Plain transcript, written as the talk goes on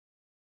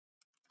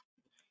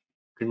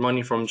Good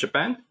morning from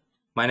Japan.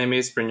 My name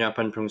is Parinya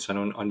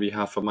Punpongsanon on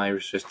behalf of my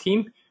research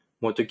team,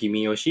 Motoki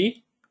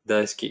Miyoshi,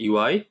 Daisuke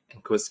Iwai,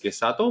 and Kosuke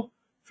Sato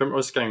from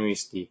Osaka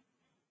University.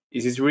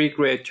 It is really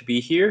great to be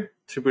here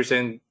to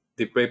present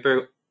the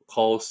paper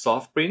called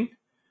SoftPrint,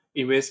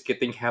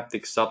 Investigating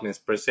Haptic Softness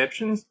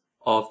Perceptions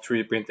of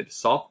 3D Printed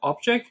Soft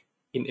Object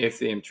in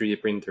FDM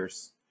 3D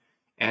Printers.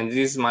 And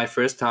this is my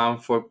first time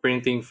for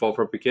printing for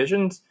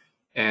publications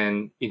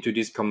and into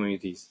these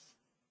communities.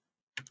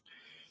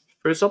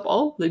 First of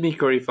all, let me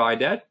clarify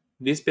that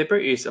this paper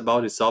is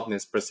about the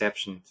softness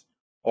perceptions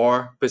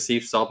or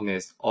perceived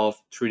softness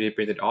of 3D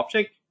printed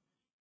object.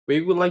 We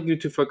would like you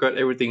to forget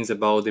everything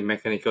about the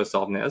mechanical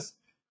softness,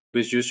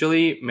 which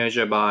usually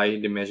measured by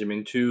the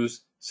measurement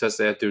tools such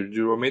as the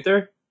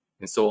durometer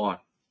and so on.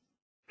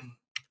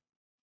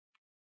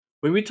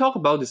 When we talk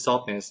about the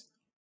softness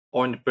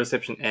or the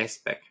perception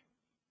aspect,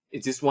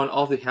 it is one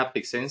of the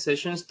haptic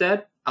sensations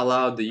that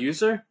allow the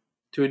user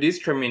to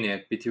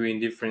discriminate between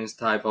different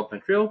types of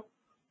material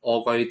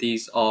or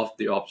qualities of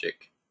the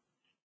object.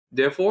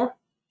 Therefore,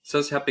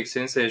 such haptic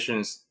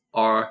sensations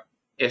are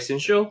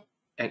essential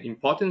and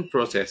important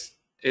process,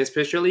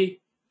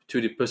 especially to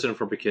the personal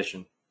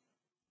fabrication.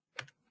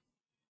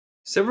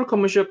 Several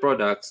commercial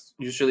products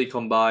usually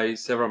combine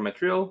several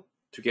materials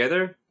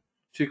together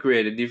to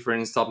create a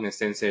different softness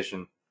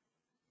sensation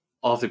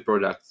of the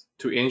product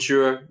to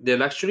ensure the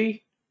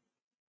luxury,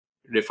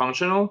 the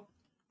functional,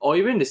 or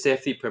even the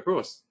safety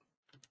purpose.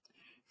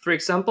 For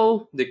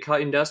example, the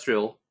car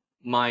industrial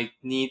might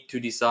need to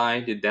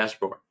design the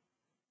dashboard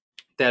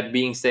that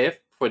being safe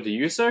for the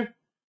user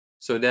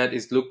so that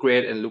it look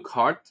great and look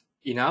hard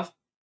enough,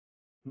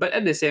 but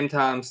at the same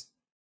time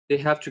they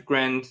have to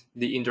grant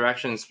the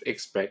interactions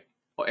expect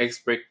of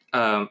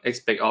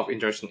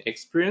interaction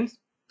experience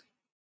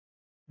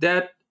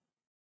that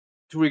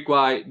to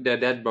require the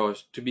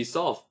dashboard to be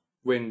soft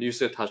when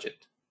user touch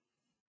it.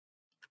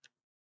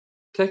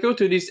 Tackle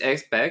to this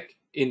aspect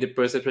in the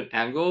perception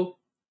angle,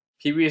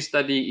 previous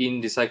study in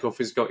the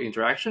psychophysical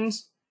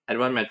interactions,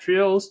 advanced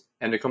materials,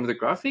 and the computer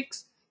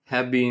graphics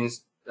have been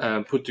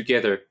put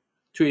together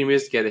to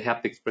investigate the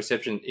haptic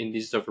perception in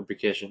digital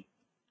fabrication.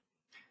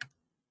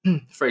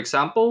 For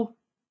example,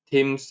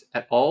 Timms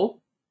et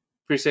al.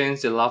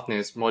 Presents the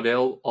roughness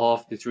model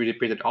of the 3D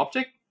printed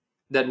object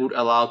that would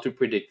allow to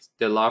predict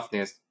the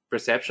roughness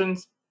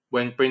perceptions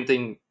when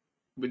printing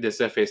with the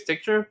surface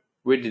texture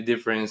with the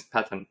difference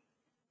pattern.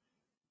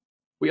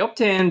 We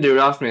obtained the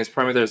roughness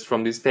parameters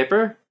from this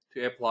paper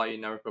to apply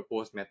in our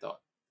proposed method.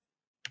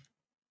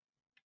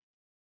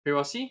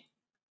 Miyoshi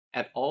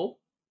et al.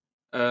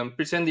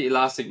 Present the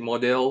elastic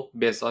model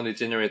based on the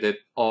generated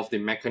of the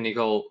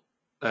mechanical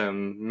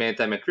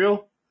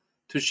metamaterial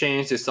to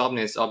change the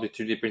softness of the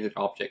 3D printed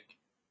object.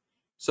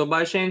 So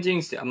by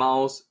changing the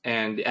amounts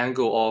and the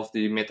angle of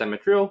the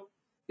metamaterial,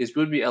 it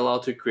would be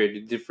allowed to create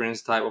a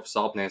different type of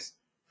softness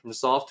from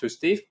soft to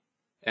stiff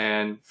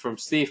and from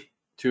stiff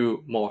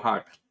to more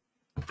hard.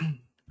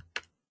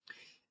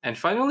 And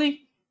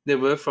finally, the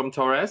work from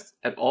Torres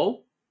et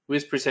al.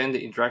 Which present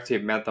the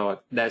interactive method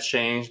that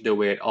changed the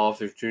weight of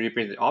the 3D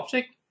printed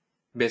object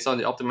based on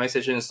the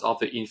optimizations of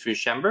the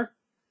infused chamber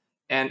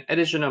and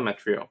additional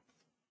material.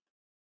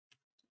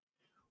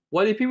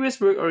 While the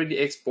previous work already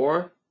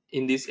explored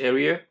in this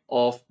area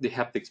of the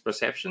haptics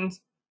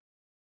perceptions,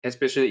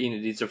 especially in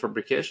the digital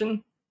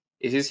fabrication,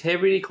 it is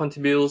heavily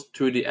contributes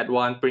to the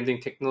advanced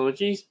printing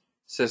technologies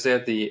such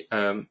as the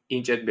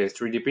inkjet-based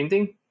 3D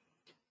printing,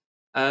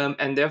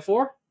 and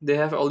therefore they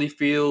have only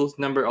few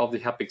number of the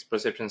haptics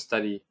perception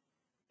study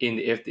in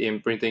the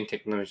FDM printing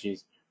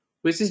technologies,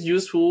 which is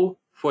useful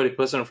for the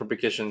personal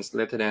fabrications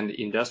rather than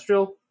the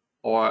industrial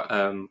or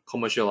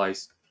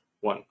commercialized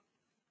one.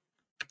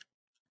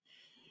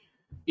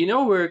 In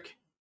our work,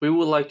 we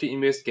would like to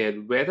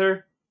investigate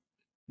whether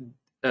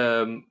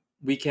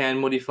we can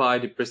modify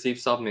the perceived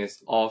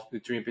softness of the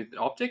 3D printed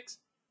objects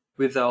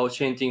without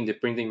changing the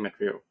printing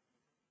material.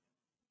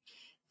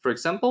 For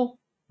example,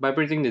 by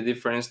printing the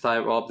different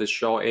type of the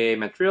Shaw A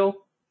material,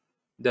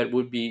 that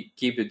would be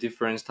give the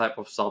different type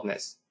of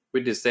softness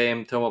with the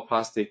same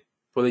thermoplastic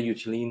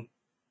polyethylene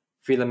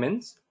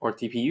filaments or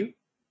TPU.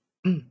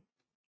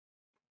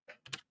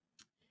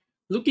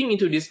 Looking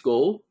into this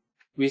goal,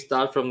 we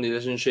start from the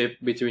relationship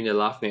between the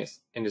roughness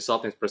and the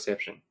softness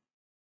perception,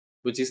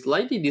 which is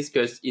slightly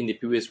discussed in the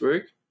previous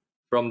work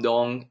from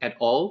Dong et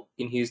al.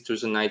 In his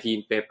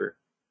 2019 paper.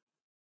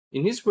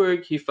 In his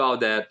work, he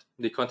found that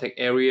the contact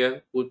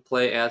area would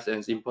play as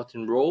an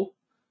important role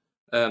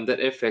that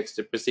affects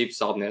the perceived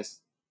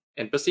softness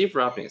and perceived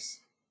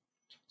roughness.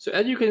 So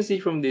as you can see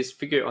from this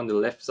figure on the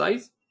left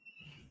side,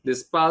 the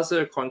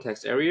sparser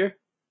contact area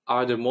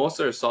are the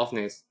most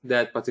softness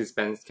that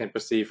participants can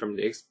perceive from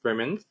the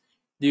experiment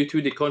due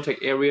to the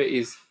contact area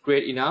is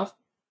great enough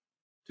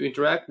to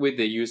interact with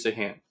the user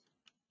hand.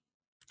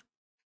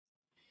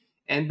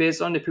 And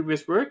based on the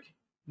previous work,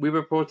 we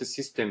propose a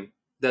system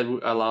that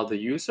would allow the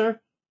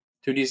user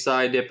to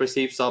decide their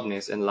perceived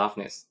softness and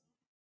roughness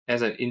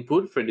as an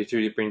input for the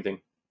 3D printing.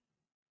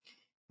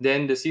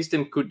 Then the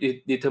system could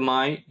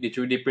determine the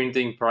 3D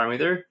printing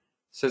parameter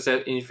such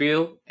as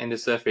infill and the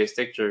surface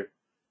texture,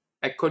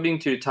 according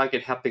to the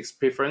target haptics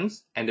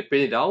preference and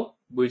print it out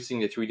using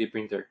the 3D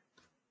printer.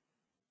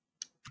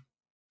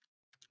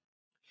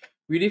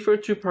 We refer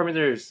to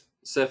parameters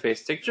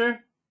surface texture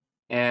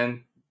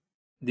and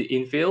the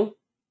infill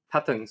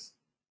patterns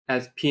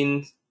as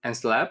pins and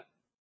slab.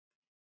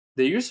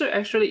 The user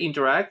actually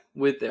interacts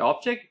with the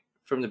object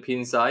from the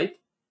pin side,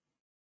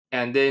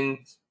 and then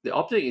the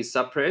object is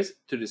suppressed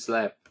to the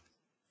slab.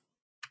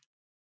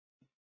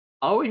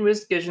 Our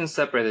investigation is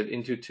separated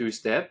into two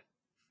steps.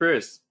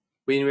 First,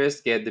 we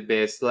investigate the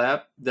base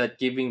slab that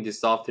giving the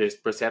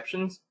softest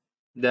perceptions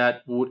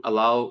that would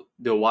allow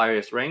the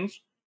widest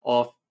range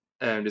of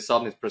the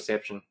softness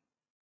perception.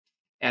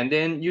 And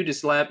then use the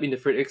slab in the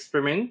first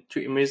experiment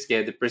to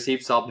investigate the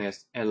perceived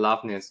softness and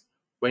roughness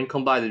when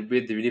combined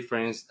with the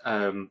different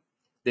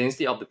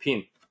density of the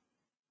pin.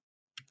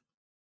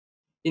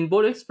 In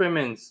both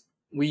experiments,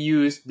 we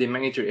use the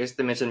magnitude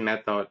estimation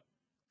method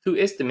to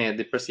estimate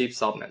the perceived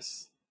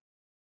softness.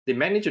 The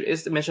magnitude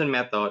estimation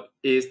method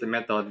is the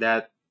method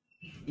that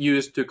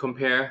used to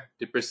compare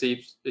the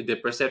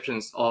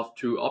perceptions of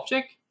two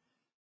objects.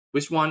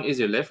 Which one is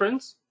your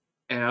reference,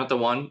 and another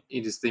one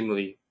is the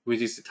stimuli,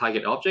 which is the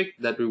target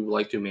object that we would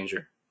like to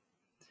measure.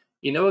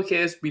 In our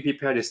case, we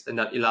prepare the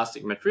standard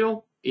elastic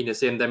material in the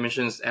same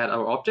dimensions as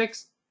our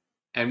objects,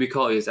 and we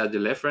call it as the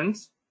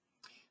reference.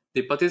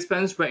 The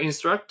participants were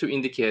instructed to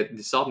indicate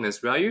the softness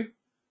value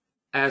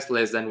as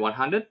less than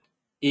 100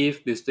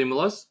 if the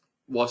stimulus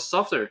was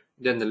softer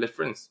than the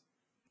reference.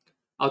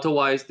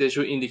 Otherwise, they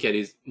should indicate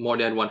it more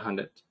than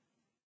 100.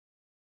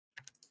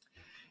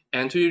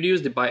 And to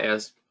reduce the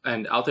bias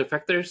and outer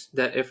factors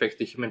that affect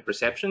the human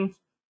perception,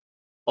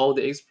 all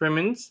the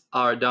experiments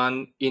are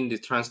done in the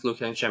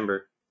translucent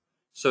chamber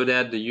so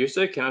that the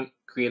user cannot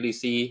clearly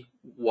see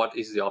what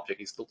is the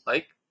object is look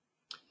like.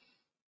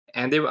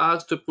 And they were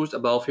asked to push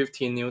about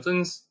 15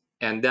 newtons,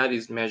 and that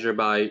is measured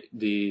by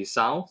the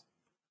sound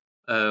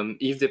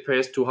if they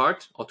press too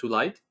hard or too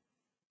light,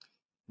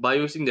 by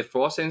using the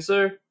force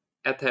sensor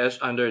attached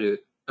under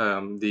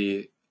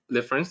the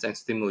reference and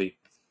stimuli.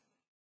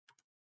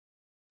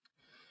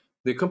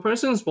 The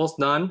comparisons was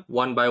done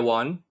one by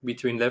one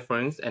between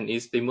reference and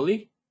each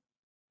stimuli.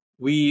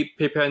 We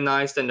prepare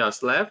 9 standard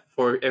slabs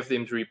for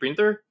FDM 3D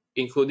printer,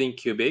 including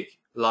cubic,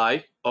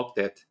 light,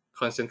 octet,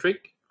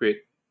 concentric, grid,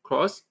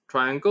 cross,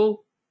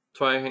 triangle,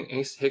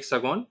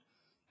 hexagon,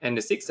 and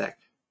the zigzag.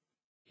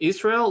 Each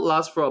trial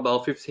lasts for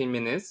about 15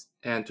 minutes,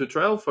 and 2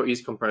 trials for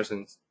each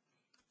comparisons.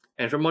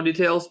 And for more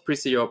details,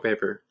 please see your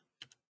paper.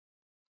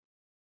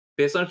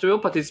 Based on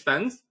 12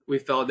 participants, we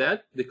found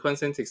that the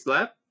concentric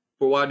slab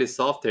provide the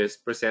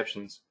softest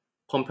perceptions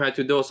compared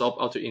to those of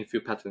outer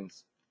infill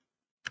patterns.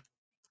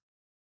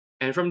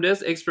 And from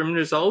this experiment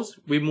results,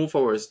 we move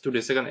forward to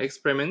the second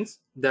experiment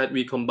that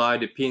we combine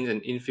the pin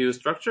and infill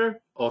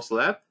structure or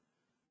slab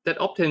that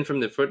obtained from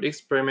the first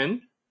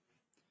experiment.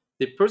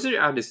 The procedures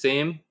are the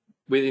same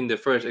within the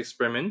first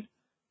experiment,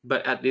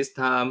 but at this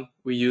time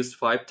we use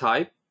 5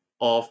 types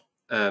of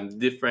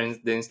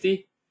different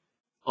density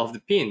of the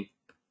pin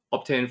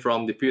obtained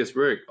from the previous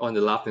work on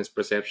the roughness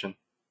perception,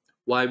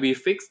 while we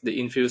fix the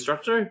infill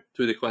structure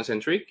to the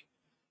concentric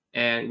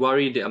and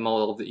vary the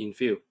amount of the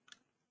infill.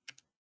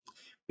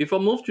 Before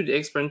I move to the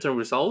experimental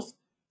results,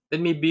 let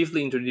me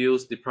briefly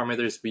introduce the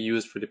parameters we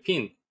use for the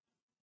pin.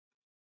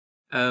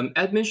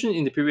 As mentioned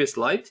in the previous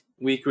slide,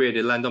 we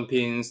created random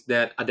pins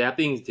that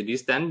adapting the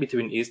distance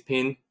between each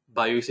pin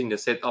by using the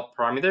setup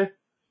parameter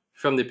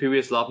from the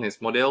previous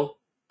roughness model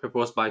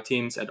proposed by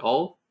Teams et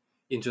al.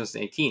 In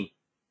 2018.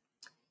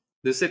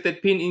 The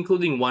selected pin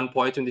including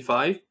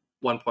 1.25,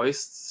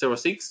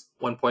 1.06,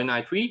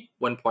 1.93,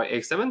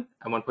 1.87,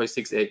 and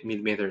 1.68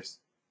 millimeters.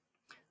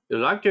 The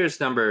largest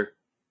number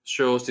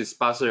shows the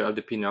spacing of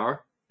the pin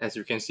R, as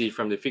you can see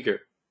from the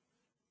figure.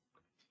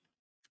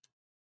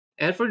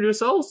 And for the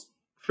results,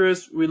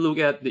 first we look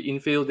at the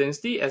infill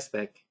density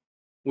aspect,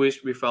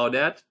 which we found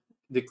that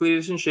the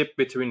relationship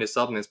between the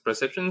softness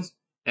perceptions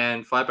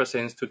and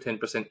 5% to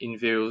 10%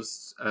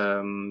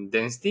 infill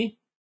density,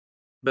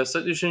 but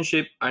such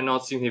relationship are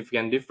not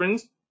significant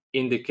difference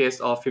in the case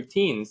of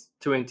 15,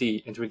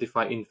 20, and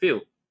 25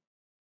 infill,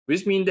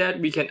 which means that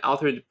we can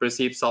alter the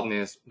perceived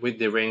softness with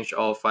the range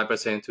of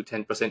 5% to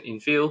 10%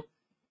 infill.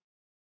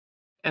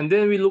 And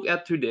then we look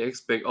at the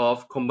aspect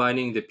of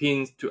combining the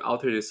pins to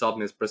alter the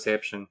softness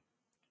perception.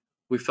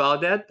 We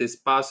found that the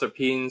sparser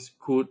pins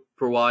could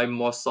provide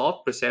more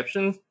soft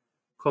perceptions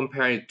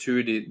compared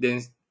to the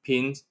dense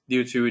pins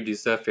due to the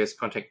surface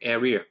contact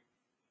area.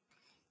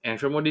 And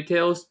for more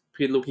details,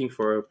 please looking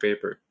for a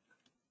paper.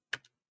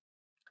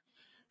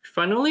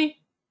 Finally,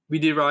 we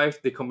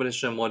derived the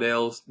combination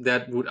models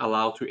that would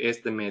allow to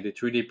estimate the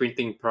 3D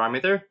printing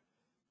parameter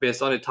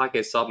based on the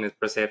target softness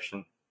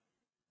perception.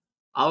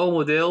 Our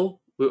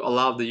model will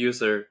allow the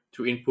user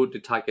to input the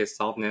target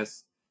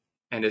softness,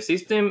 and the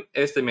system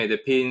estimate the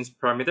pin's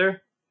parameter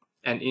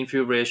and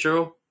infill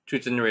ratio to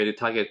generate the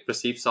target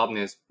perceived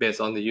softness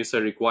based on the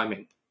user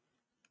requirement.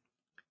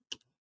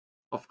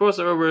 Of course,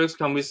 our works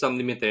come with some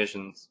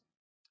limitations.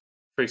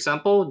 For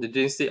example, the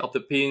density of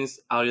the pins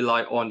are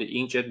rely on the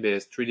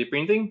inkjet-based 3D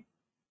printing,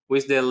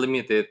 which then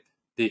limited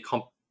the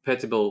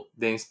compatible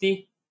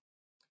density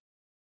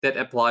that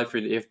applied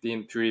for the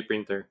FDM 3D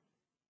printer.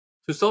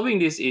 To solving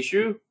this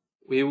issue,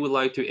 we would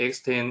like to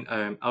extend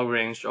our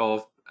range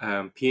of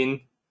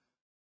pin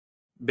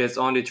based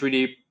on the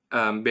 3D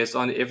based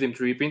on the FDM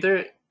 3D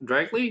printer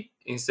directly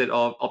instead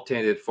of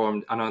obtaining it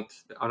from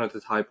another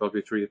type of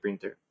the 3D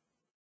printer.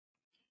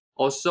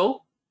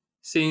 Also,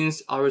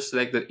 since our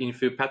selected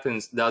infill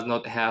patterns does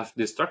not have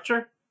the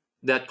structure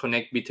that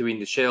connect between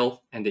the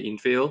shell and the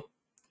infill,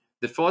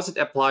 the forces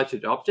applied to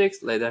the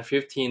objects less than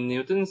 15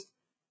 newtons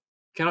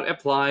cannot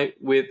apply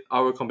with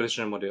our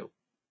computational model.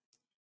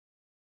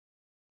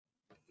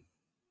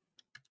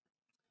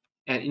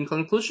 And in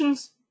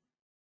conclusions,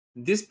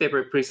 this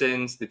paper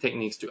presents the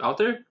techniques to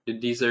alter the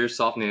desired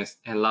softness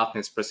and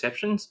roughness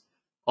perceptions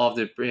of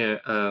the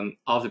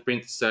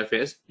printed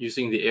surface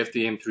using the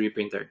FDM 3D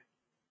printer.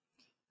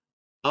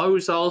 Our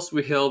results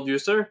will help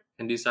user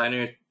and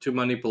designer to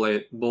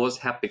manipulate both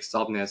haptic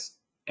softness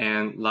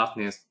and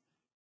roughness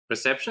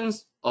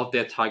perceptions of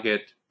their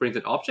target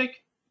printed object.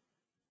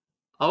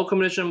 Our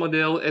combination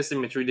model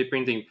estimates 3D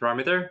printing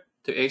parameter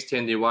to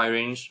extend the wide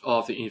range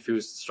of the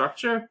infused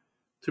structure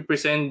to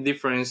present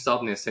different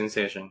softness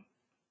sensation.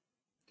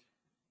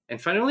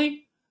 And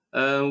finally,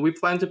 we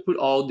plan to put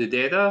all the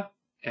data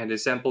and the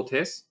sample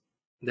tests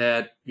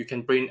that you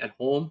can print at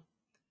home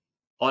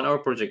on our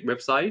project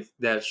website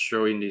that's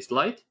shown in this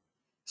slide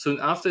soon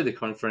after the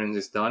conference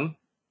is done,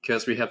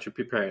 because we have to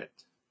prepare it.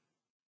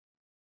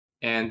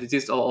 And this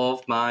is all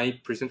of my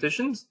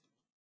presentations.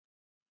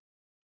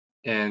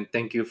 And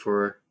thank you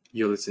for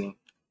your listening.